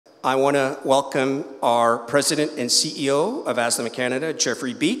I want to welcome our President and CEO of Asthma Canada,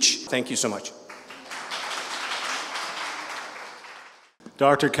 Jeffery Beach. Thank you so much.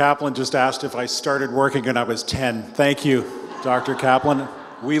 Dr. Kaplan just asked if I started working when I was 10. Thank you, Dr. Kaplan.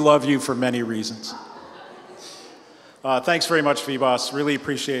 We love you for many reasons. Thanks very much, Vibas. Really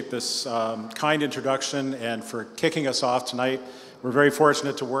appreciate this kind introduction and for kicking us off tonight. We're very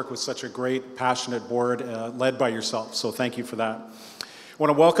fortunate to work with such a great, passionate board led by yourself, so thank you for that. I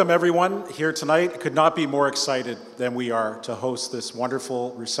want to welcome everyone here tonight. Could not be more excited than we are to host this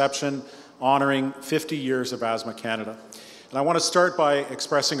wonderful reception honoring 50 years of Asthma Canada. And I want to start by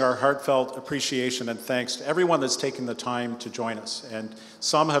expressing our heartfelt appreciation and thanks to everyone that's taken the time to join us. And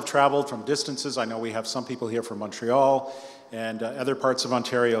some have traveled from distances. I know we have some people here from Montreal and other parts of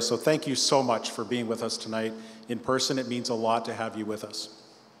Ontario. So thank you so much for being with us tonight in person. It means a lot to have you with us.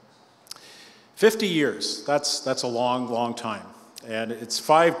 50 years, that's a long, long time. And it's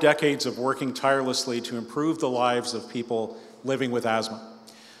 5 decades of working tirelessly to improve the lives of people living with asthma.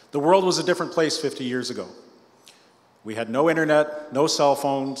 The world was a different place 50 years ago. We had no internet, no cell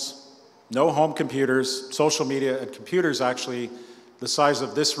phones, no home computers, social media, and computers actually the size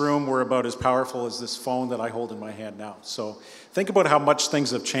of this room were about as powerful as this phone that I hold in my hand now. So think about how much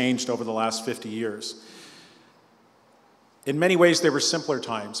things have changed over the last 50 years. In many ways, they were simpler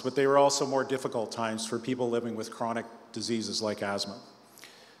times, but they were also more difficult times for people living with chronic diseases like asthma.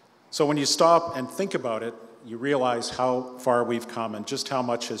 So when you stop and think about it, you realize how far we've come and just how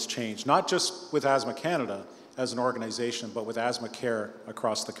much has changed, not just with Asthma Canada as an organization, but with asthma care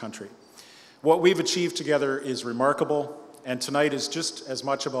across the country. What we've achieved together is remarkable, and tonight is just as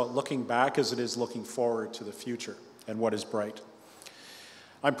much about looking back as it is looking forward to the future and what is bright.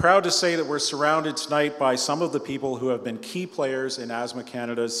 I'm proud to say that we're surrounded tonight by some of the people who have been key players in Asthma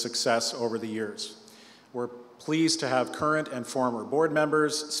Canada's success over the years. We're pleased to have current and former board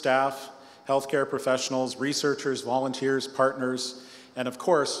members, staff, healthcare professionals, researchers, volunteers, partners, and of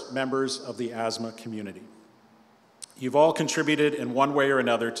course, members of the asthma community. You've all contributed in one way or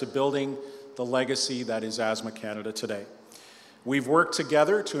another to building the legacy that is Asthma Canada today. We've worked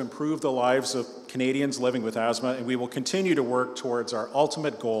together to improve the lives of Canadians living with asthma, and we will continue to work towards our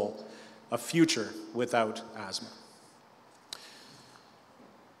ultimate goal, a future without asthma.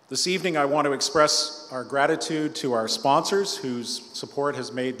 This evening, I want to express our gratitude to our sponsors whose support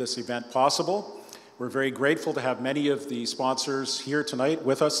has made this event possible. We're very grateful to have many of the sponsors here tonight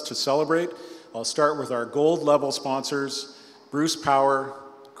with us to celebrate. I'll start with our gold level sponsors, Bruce Power,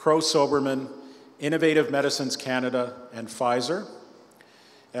 Crow Soberman, Innovative Medicines Canada, and Pfizer.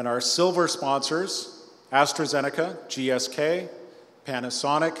 And our silver sponsors, AstraZeneca, GSK,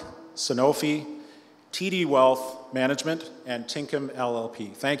 Panasonic, Sanofi, TD Wealth Management, and Tinkham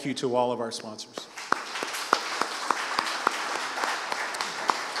LLP. Thank you to all of our sponsors.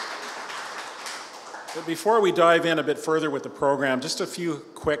 But before we dive in a bit further with the program, just a few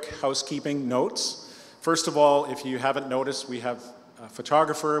quick housekeeping notes. First of all, if you haven't noticed, we have a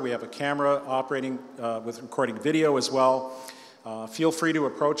photographer, we have a camera operating with recording video as well. Feel free to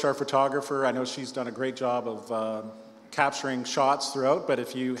approach our photographer. I know she's done a great job of capturing shots throughout, but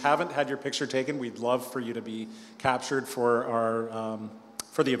if you haven't had your picture taken, we'd love for you to be captured for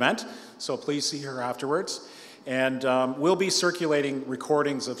the event. So please see her afterwards. And we'll be circulating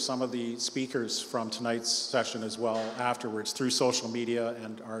recordings of some of the speakers from tonight's session as well afterwards through social media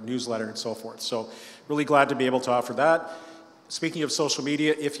and our newsletter and so forth. So really glad to be able to offer that. Speaking of social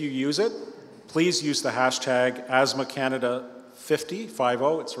media, if you use it, please use the hashtag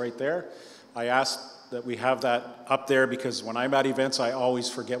AsthmaCanada50, it's right there. I asked that we have that up there because when I'm at events, I always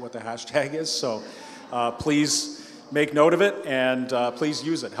forget what the hashtag is. So please make note of it and please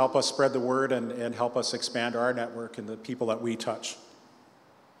use it. Help us spread the word and help us expand our network and the people that we touch.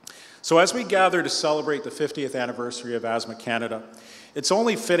 So as we gather to celebrate the 50th anniversary of Asthma Canada, it's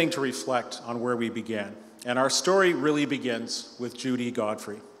only fitting to reflect on where we began. And our story really begins with Judy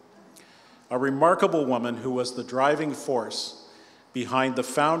Godfrey, a remarkable woman who was the driving force behind the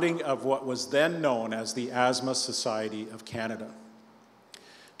founding of what was then known as the Asthma Society of Canada.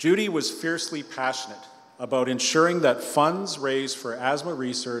 Judy was fiercely passionate about ensuring that funds raised for asthma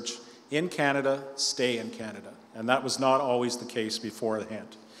research in Canada stay in Canada, and that was not always the case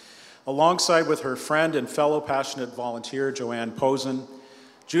beforehand. Alongside with her friend and fellow passionate volunteer, Joanne Posen,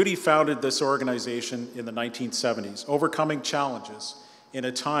 Judy founded this organization in the 1970s, overcoming challenges in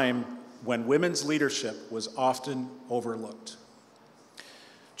a time when women's leadership was often overlooked.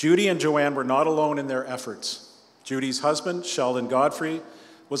 Judy and Joanne were not alone in their efforts. Judy's husband, Sheldon Godfrey,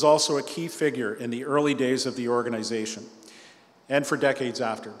 was also a key figure in the early days of the organization, and for decades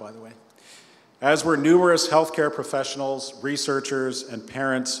after, by the way. as were numerous healthcare professionals, researchers, and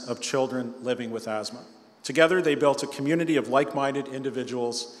parents of children living with asthma. Together, they built a community of like-minded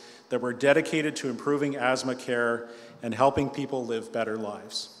individuals that were dedicated to improving asthma care and helping people live better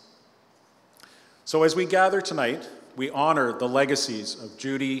lives. So as we gather tonight, we honor the legacies of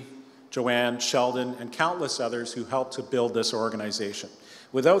Judy, Joanne, Sheldon, and countless others who helped to build this organization.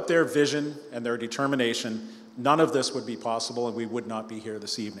 Without their vision and their determination, none of this would be possible and we would not be here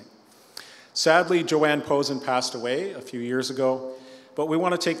this evening. Sadly, Joanne Posen passed away a few years ago, but we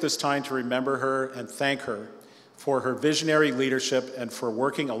want to take this time to remember her and thank her for her visionary leadership and for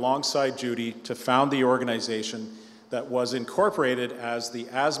working alongside Judy to found the organization that was incorporated as the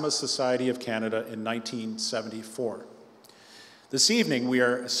Asthma Society of Canada in 1974. This evening, we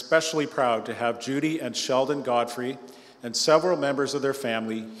are especially proud to have Judy and Sheldon Godfrey and several members of their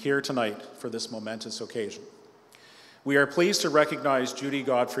family here tonight for this momentous occasion. We are pleased to recognize Judy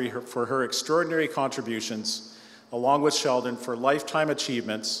Godfrey for her extraordinary contributions, along with Sheldon for lifetime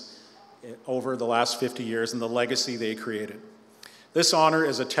achievements over the last 50 years and the legacy they created. This honor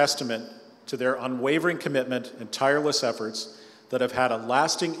is a testament to their unwavering commitment and tireless efforts that have had a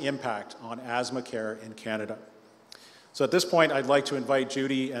lasting impact on asthma care in Canada. So at this point, I'd like to invite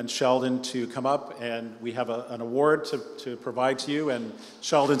Judy and Sheldon to come up, and we have an award to provide to you, and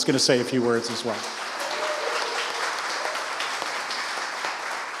Sheldon's going to say a few words as well.